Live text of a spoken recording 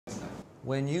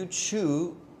When you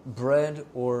chew bread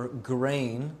or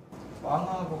grain,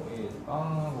 빵하고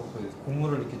그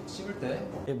곡물을 이렇게 씹을 때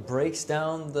it breaks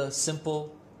down the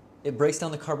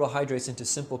carbohydrates into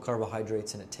simple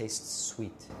carbohydrates and it tastes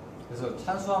sweet. 그래서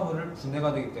탄수화물을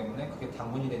분해가 되기 때문에 그게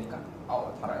당분이 되니까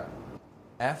달아요.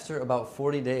 After about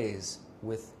 40 days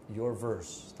with your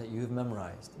verse that you've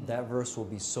memorized, that verse will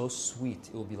be so sweet,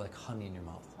 it will be like honey in your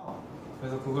mouth.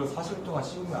 그래서 그걸 40일 동안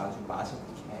씹으면 아주 맛이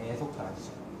계속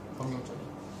달라지죠. 성경적이.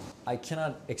 I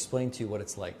cannot explain to you what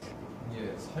it's like.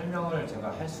 이제 설명을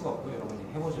제가 할 수가 없고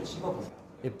여러분이 해보세요. 씹어보세요.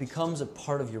 It becomes a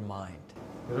part of your mind.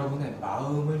 여러분의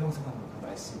마음을 형성하는 그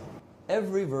말씀.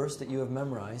 Every verse that you have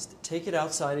memorized, take it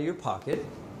outside of your pocket.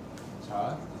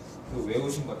 자, 그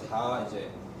외우신 거 다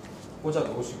이제 꽂아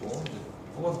놓으시고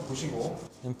뽑아서 보시고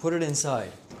And put it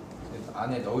inside.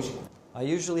 안에 넣으시고. I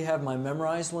usually have my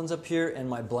memorized ones up here and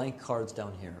my blank cards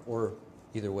down here, or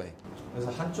either way.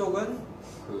 그래서 한쪽은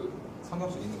그 성경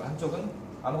속에 있는 거, 한쪽은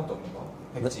아무것도 없는 거,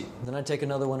 백지. Then I take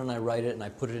another one and I write it and I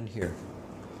put it in here.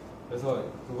 그래서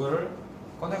그거를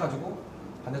꺼내가지고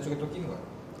반대쪽에 또 끼는 거예요.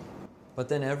 But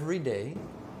then every day,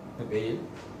 매일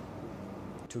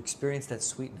to experience that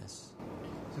sweetness.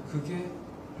 그래서 그게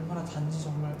얼마나 단지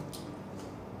정말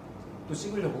또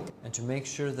씹으려고. And to make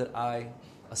sure that I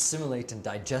assimilate and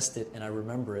digest it and I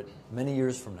remember it many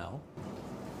years from now.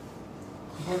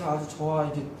 그걸 아주 저와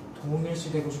이게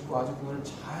동일시 되고 싶고 아주 그걸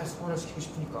잘 소화를 시키고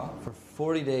싶으니까. For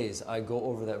 40 days, I go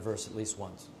over that verse at least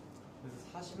once.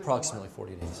 Approximately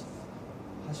 40 days.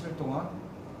 40일 동안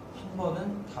한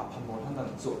번은 다 반복을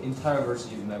한다는. So entire verse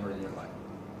you've memorized in your life.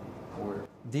 Or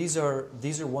these are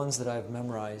ones that I've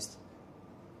memorized.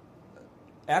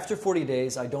 After 40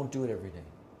 days, I don't do it every day.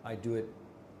 I do it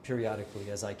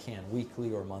periodically as I can,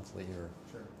 weekly or monthly, or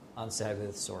on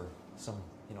Sabbaths or some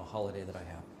holiday that I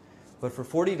have. But for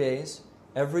 40 days,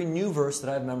 every new verse that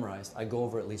I've memorized, I go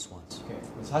over at least once. Okay.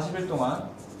 40일 동안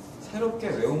새롭게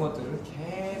외운 것들을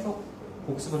계속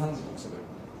복습을 하는 거예요, 복습을.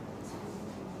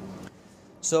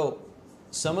 So,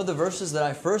 some of the verses that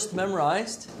I first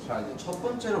memorized, 자, 이제 첫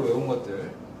번째로 외운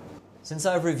것들, since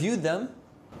I've reviewed them,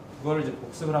 그걸 이제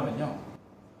복습을 하면요.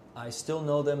 I still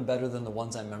know them better than the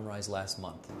ones I memorized last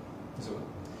month. 그래서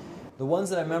The ones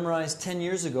that I memorized 10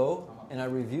 years ago, and I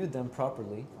reviewed them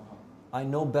properly, I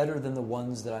know better than the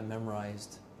ones that I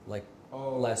memorized like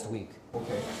last week.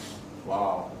 오케이.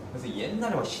 와우. 그래서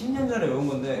옛날에 막 10년 전에 외운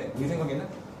건데 우리 생각에는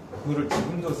그거를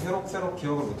지금도 새록새록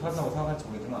기억을 못한다고 생각할지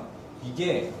모르겠지만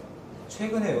이게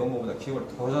최근에 외운 것보다 기억을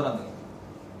더 잘하는 거예요.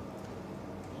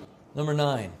 Number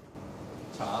 9.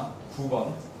 자,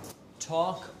 9번.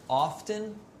 Talk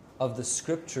often of the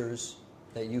scriptures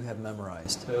that you have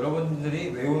memorized. 자, 여러분들이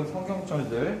외운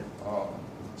성경절들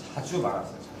자주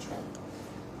말하세요. 자주.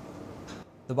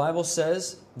 The Bible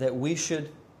says that we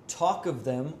should talk of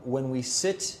them when we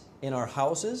sit in our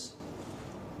houses.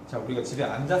 자, 우리가 집에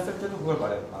앉았을 때도 그걸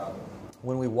말하고.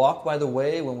 When we walk by the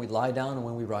way, when we lie down, and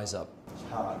when we rise up.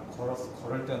 자,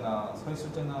 걸을 때나 서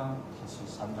있을 때나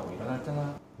다시 잠자고 일어날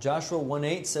때나. Joshua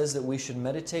 1:8 says that we should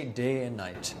meditate day and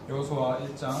night. 여호수아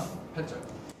 1장 8절.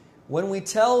 When we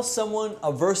tell someone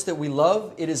a verse that we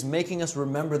love, it is making us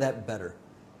remember that better.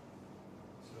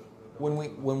 When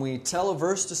we tell a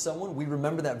verse to someone, we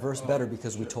remember that verse better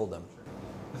because we told them.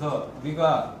 그래서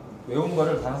우리가 외운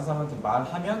거를 다른 사람한테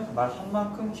말하면 말한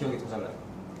만큼 기억이 더 잘 나요.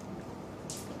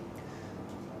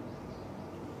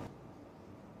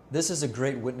 This is a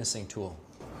great witnessing tool.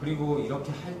 그리고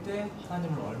이렇게 할 때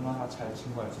하나님을 얼마나 잘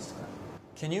증거할 수 있을까요?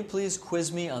 Can you please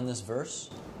quiz me on this verse?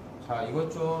 자,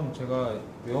 이것 좀 제가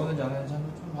외우는지 안 하는지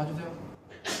한번 좀 봐주세요.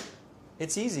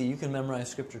 It's easy. You can memorize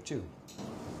scripture too.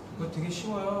 이거 되게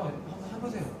쉬워요. 한번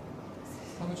해보세요.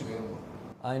 성경책 외우는 거.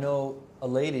 I know a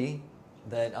lady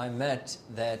that I met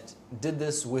that did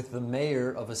this with the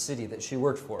mayor of a city that she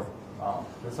worked for. 아,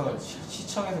 그래서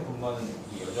시청에서 근무하는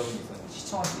이 여자분이 있었는데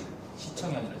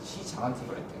시청이 아니라 시장한테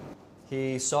이걸 했대요.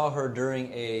 He saw her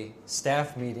during a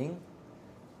staff meeting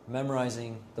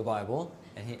memorizing the Bible,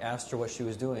 and he asked her what she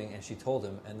was doing, and she told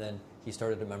him, and then he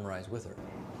started to memorize with her.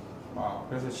 아,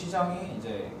 그래서 시장이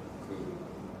이제 그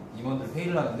임원들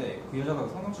회의를 하는데 그 여자가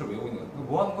성경책을 외우고 있는 거예요.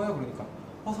 뭐 하는 거예요? 그러니까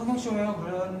성경책 외워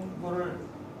그런 거를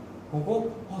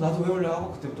보고 나도 외울래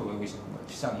하고 그때부터 외우기 시작한 거예요.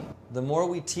 시장이. The more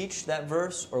we teach that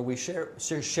verse or we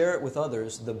share it with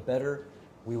others, the better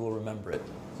we will remember it.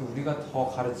 그래서 우리가 더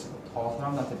가르치고 더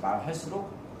사람들한테 말할수록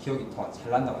기억이 더 잘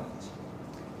난다고 하는 거지.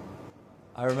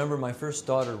 I remember my first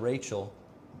daughter, Rachel,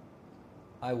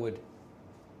 I would,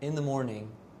 in the morning,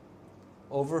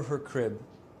 over her crib,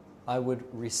 I would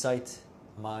recite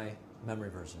my memory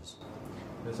verses.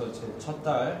 그래서 제 첫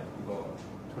딸 이거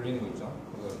돌리는 거 있죠?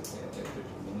 그거 애들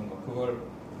믿는 거 그걸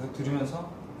계속 들으면서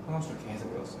성경책을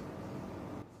계속 외웠어요.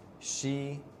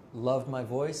 She loved my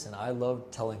voice and I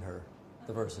loved telling her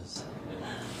the verses.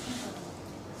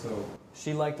 So,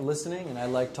 She liked listening and I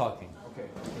liked talking. 오케이.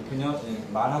 그냥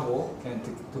말하고 그냥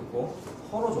듣고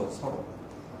서로 줘, 서로.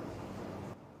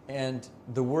 And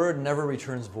the word never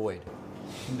returns void.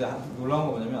 근데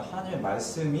놀라운 건 뭐냐면 하나님의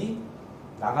말씀이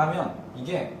나가면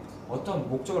이게 어떤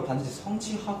목적을 반드시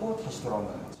성취하고 다시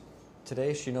돌아온다는 거지.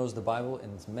 Today she knows the Bible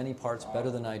in many parts better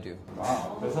than I do.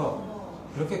 그래서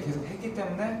그렇게 계속 했기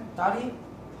때문에 딸이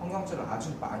성경책을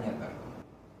아주 많이 한다.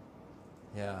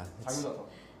 Yeah, 자기보다 더.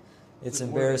 it's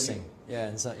embarrassing. Yeah,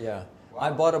 and so, yeah.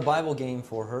 I bought a Bible game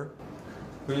for her.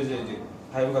 그래서 이제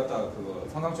바이블 갖다가 그거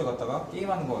성경책 갖다가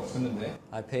게임하는 거 줬는데.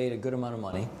 I paid a good amount of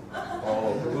money.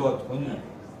 그거 돈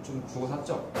좀 주고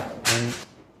샀죠. And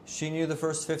she knew the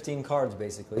first 15 cards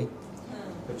basically.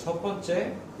 그 첫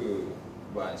번째 그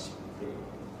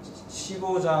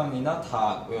 15장이나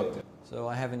다 외웠대요. So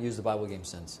I haven't used the Bible game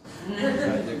since.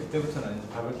 자, 이제 그때부터는 이제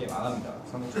바이블 게임 안 합니다.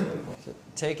 성경책으로. So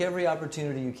take every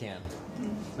opportunity you can.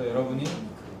 그래서 여러분이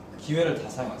기회를 다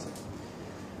사용하세요.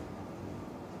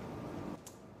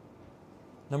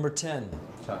 Number 10.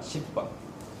 자, 10번.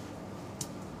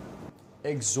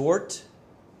 Exhort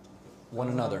one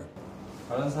another.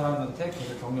 다른 사람한테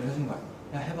계속 격려를 해준 거야.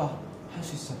 야, 해봐. 할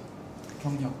수 있어.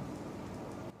 격려.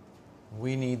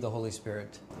 We need the Holy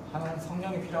Spirit. 하나님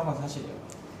성령이 필요한 건 사실이에요.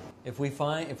 If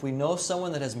we know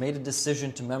someone that has made a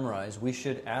decision to memorize, we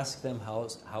should ask them how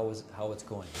it's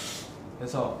going.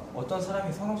 그래서 어떤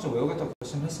사람이 성경책 외우겠다고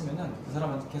결심했으면은 그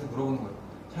사람한테 계속 물어보는 거예요.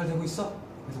 잘 되고 있어?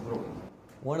 계속 물어보는 거예요.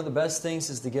 One of the best things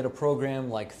is to get a program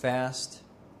like FAST,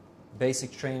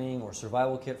 basic training, or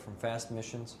survival kit from FAST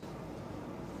missions.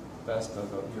 Best of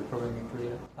your programming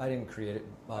creator? I didn't create it,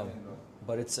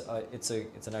 but it's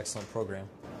an excellent program.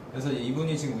 그래서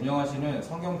이분이 지금 운영하시는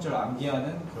성경절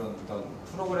암기하는 그런 어떤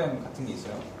프로그램 같은 게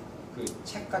있어요. 그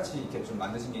책같이 이렇게 좀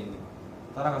만드신 게 있는데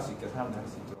따라갈 수 있게 사람들 할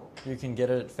수 있도록. You can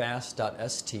get it at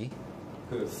fast.st.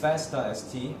 그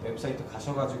fast.st 웹사이트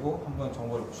가셔가지고 한번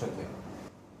정보를 보셔도 돼요.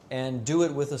 And do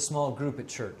it with a small group at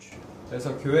church.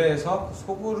 그래서 교회에서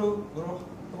소그룹으로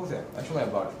해보세요. I told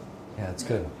about it. Yeah, it's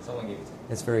good. Someone gave it.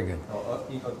 It's very good.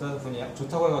 어떤 분이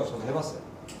좋다고 해가지고 저도 해봤어요.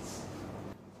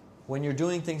 When you're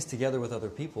doing things together with other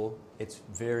people, it's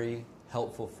very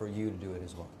helpful for you to do it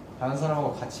as well. 다른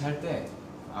사람하고 같이 할 때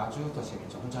아주 더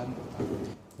재밌죠. 혼자 하는 것보다.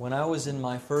 When I was in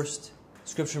my first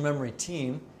scripture memory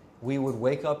team, we would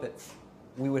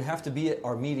have to be at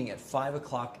our meeting at 5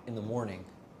 o'clock in the morning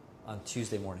on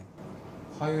Tuesday morning.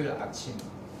 화요일 아침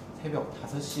새벽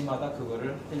 5시마다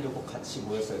그거를 하려고 같이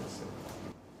모였어야 됐어요.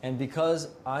 And because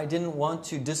I didn't want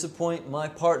to disappoint my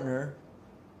partner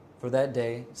for that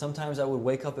day, sometimes I would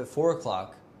wake up at 4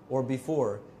 o'clock or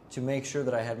before to make sure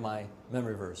that I had my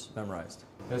memory verse memorized.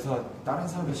 그래서 다른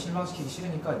사람을 실망시키기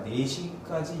싫으니까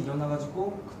 4시까지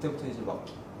일어나가지고 그때부터 이제 막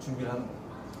준비를 하는 거예요.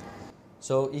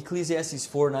 So Ecclesiastes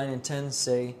 4, 9, and 10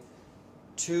 say,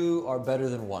 2 are better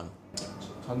than 1.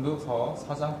 전도서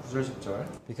 4장 9절 10절.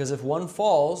 Because if one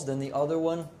falls, then the other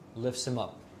one lifts him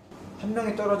up. 한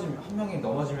명이 떨어지면 한 명이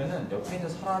넘어지면은 옆에 있는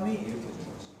사람이 일으켜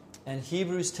주는 거지. And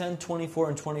Hebrews 10, 24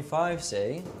 and 25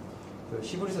 say 그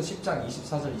히브리서 10장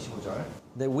 24절 25절.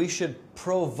 that we should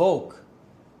provoke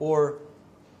or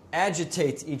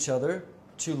agitate each other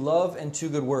to love and to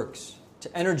good works. To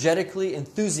energetically,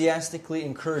 enthusiastically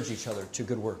encourage each other to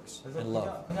good works and love.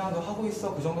 그냥 너 하고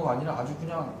있어 그 정도가 아니라 아주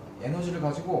그냥 에너지를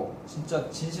가지고 진짜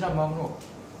진실한 마음으로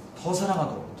더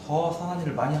사랑하도록 더 선한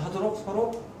일을 많이 하도록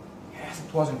서로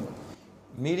계속 도와주는 거예요.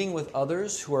 Meeting with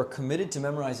others who are committed to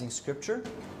memorizing scripture.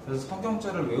 그래서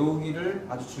성경책을 외우기를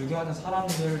아주 즐겨하는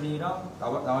사람들이랑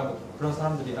나와 그런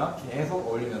사람들이랑 계속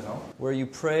어울리면서 Where you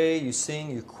pray, you sing,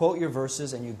 you quote your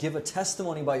verses, and you give a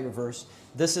testimony about your verse.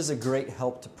 This is a great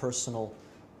help to personal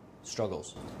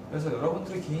struggles. 그래서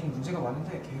여러분들의 개인 문제가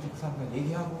많은데 계속 그 사람과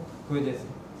얘기하고 그에 대해서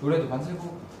노래도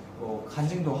만들고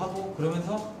간증도 하고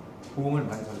그러면서 도움을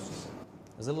많이 받을 수 있어요.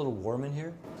 Is it a little warm in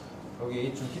here?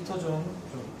 여기 좀 히터 좀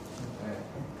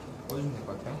꺼주면 될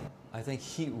것 같아요. I think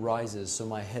heat rises, so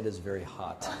my head is very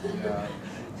hot. Yeah,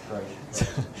 right.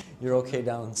 You're okay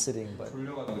down sitting, but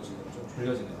졸려가지고 지금 좀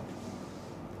졸려지네요.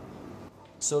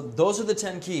 so those are the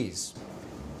 10 keys.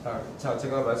 자,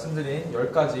 제가 말씀드린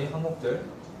 10가지 항목들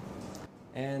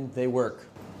And they work.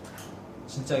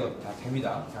 진짜 이거 다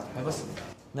됩니다. 다 해봤습니다.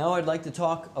 Now I'd like to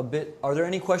talk a bit. Are there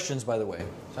any questions, by the way?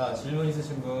 자, 질문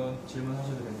있으신 분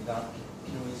질문하셔도 됩니다.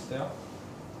 질문 있으세요?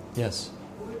 Yes.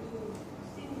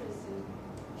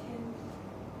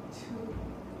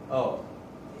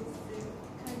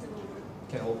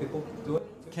 Can old people do it?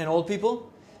 Can old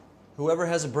people? Whoever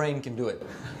has a brain can do it.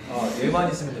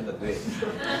 뇌만 있으면 된다. 뇌.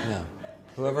 Yeah.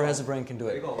 Whoever has a brain can do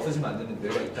it. 뇌가 없어지면 안 되는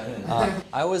뇌가 있다는.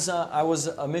 I was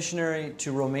a missionary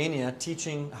to Romania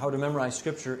teaching how to memorize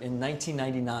scripture in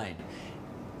 1999.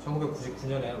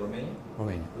 1999년에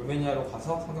루메니아로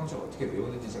가서 성경책을 어떻게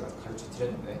외우는지 제가 가르쳐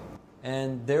드렸는데.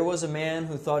 And there was a man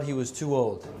who thought he was too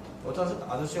old. 어떤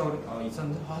아저씨가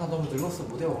있었는데 나 너무 늙었어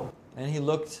못 외워. And he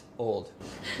looked old.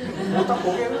 딱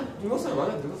보기에는 늙었어요.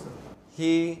 맞아요, 늙었어요.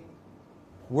 He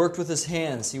worked with his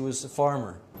hands. He was a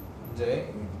farmer.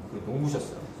 이제 그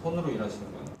농부셨어요. 손으로 일하시는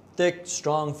분. Thick,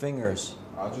 strong fingers.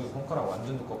 아주 손가락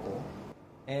완전 두껍고.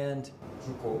 And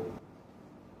굵고.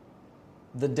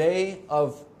 the day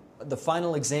of the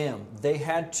final exam, they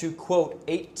had to quote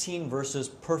 18 verses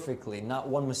perfectly, not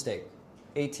one mistake.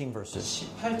 18 verses.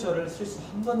 18절을 실수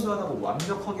한 번도 안 하고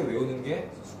완벽하게 외우는 게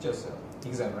숙제였어요.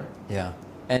 exam을. Yeah.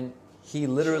 And he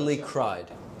literally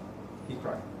cried. He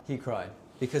cried. He cried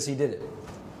because he did it.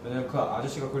 왜냐면 그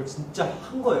아저씨가 그걸 진짜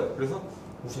한 거예요. 그래서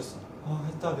우셨어. 아,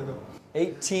 했다 내가.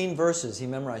 18 verses he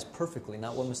memorized perfectly,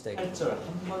 not one mistake. 8절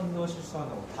한 번도 실수 안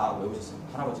하고 다 외우셨어요.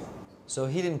 할아버지가. So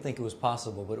he didn't think it was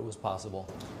possible, but it was possible.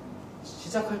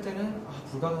 시작할 때는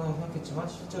불가능하다고 생각했지만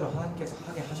실제로 하나님께서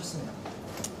하게 하셨습니다.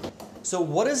 So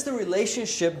what is the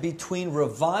relationship between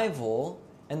revival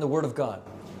and the Word of God?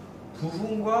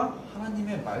 부흥과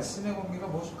하나님의 말씀의 관계가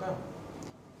무엇일까요?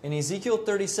 In Ezekiel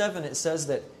 37, it says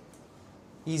that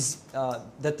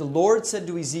the Lord said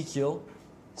to Ezekiel,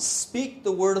 "Speak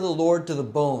the word of the Lord to the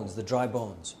bones, the dry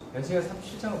bones." 에스겔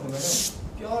 37장을 보면은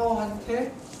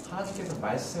뼈한테 하나님께서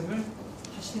말씀을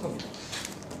하시는 겁니다.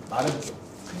 마른 뼈,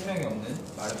 생명이 없는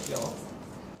마른 뼈.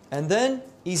 And then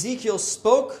Ezekiel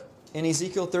spoke in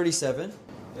Ezekiel 37.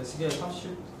 에스겔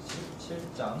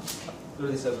 37장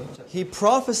 37. He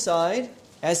prophesied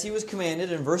as he was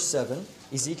commanded in verse 7.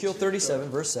 Ezekiel 37,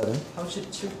 verse 7.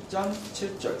 37장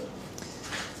 7절.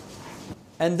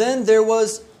 And then there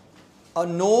was a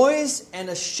noise and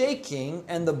a shaking,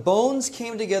 and the bones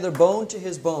came together, bone to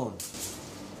his bone.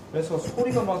 그래서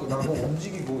소리가 막 나고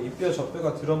움직이고 이 뼈 저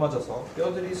뼈가 들어맞아서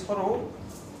뼈들이 서로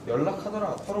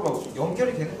연락하더라. 서로 막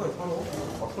연결이 되는 거예요. 서로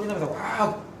막 소리 나면서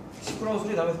막 시끄러운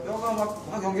소리 나면서 뼈가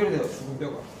막 연결이 돼요. 죽은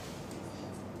뼈가.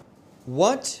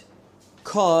 What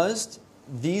caused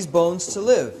these bones to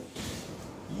live?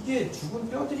 이게 죽은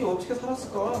뼈들이 어떻게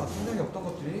살았을까? 생명이 없던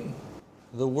것들이.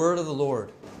 The word of the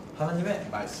Lord. 하나님의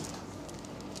말씀.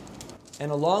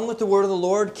 And along with the word of the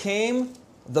Lord came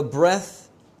the breath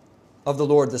of the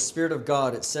Lord, the Spirit of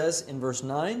God. It says in verse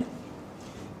 9.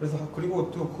 그래서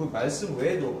그리고 또 그 말씀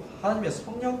외에도 하나님의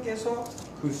성령께서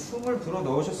그 숨을 불어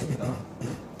넣으셨습니다.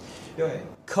 뼈에.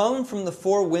 Come from the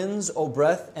four winds, O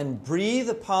breath, and breathe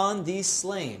upon these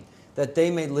slain, that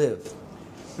they may live.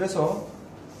 그래서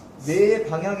네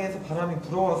방향에서 바람이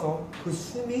불어와서 그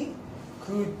숨이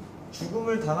그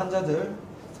죽음을 당한 자들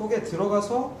속에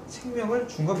들어가서 생명을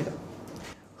준 겁니다.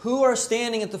 Who are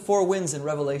standing at the four winds in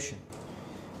Revelation?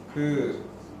 그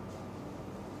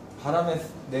바람의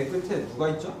네 끝에 누가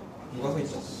있죠? 누가 서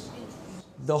있죠?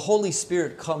 The Holy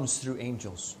Spirit comes through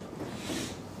angels.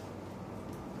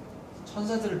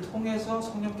 천사들을 통해서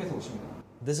성령께서 오십니다.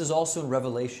 This is also in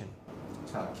Revelation.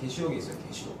 자, 계시록에 있어요.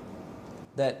 계시록.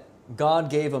 That God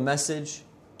gave a message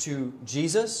to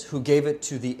Jesus, who gave it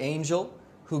to the angel,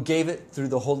 who gave it through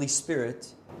the Holy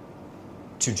Spirit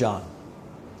to John.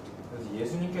 그래서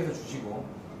예수님께서 주시고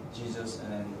Jesus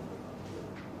and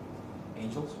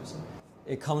angels.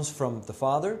 It comes from the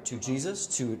Father to Jesus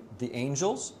to the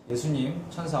angels. 예수님,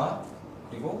 천사,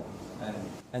 그리고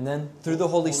and then through the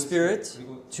Holy Spirit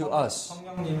to us.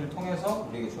 성령님을 통해서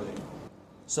우리에게 주어집니다.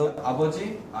 So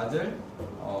아버지, 아들,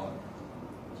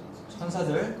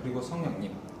 천사들, 그리고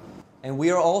성령님. And we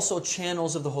are also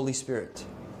channels of the Holy Spirit.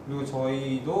 그리고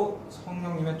저희도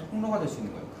성령님의 통로가 될 수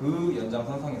있는 거예요. 그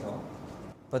연장선상에서.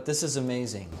 But this is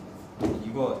amazing.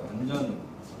 이거 완전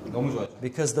너무 좋아요.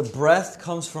 Because the breath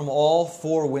comes from all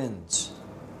four winds.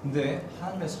 근데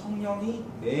하나님의 성령이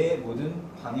내 모든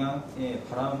방향의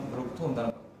바람으로부터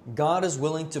온다는 거예요. God is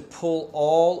willing to pull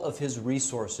all of His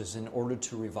resources in order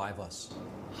to revive us.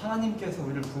 하나님께서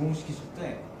우리를 부흥시키실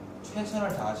때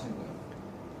최선을 다하시는 거예요.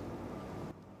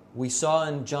 We saw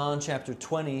in John chapter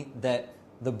 20 that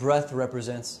the breath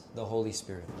represents the Holy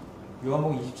Spirit.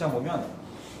 요한복음 20장 보면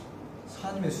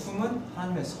하나님의 숨은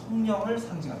하나님의 성령을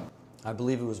상징합니다. I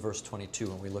believe it was verse 22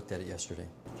 when we looked at it yesterday.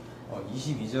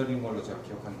 22절인 걸로 제가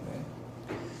기억하는데.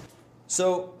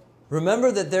 So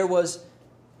remember that there was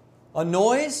a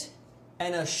noise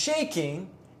and a shaking,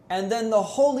 and then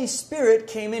the Holy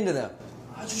Spirit came into them.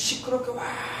 아주 시끄럽게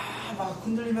막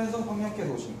흔들리면서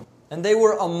성령께서 오신 거예요. And they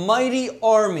were a mighty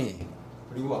army.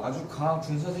 그리고 아주 강한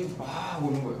군사들이 막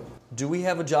오는 거예요. Do we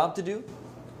have a job to do?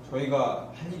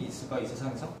 저희가 할 일이 있을까 이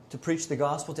세상에서? To preach the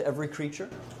gospel to every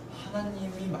creature?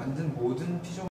 하나님이 만든 모든 피조물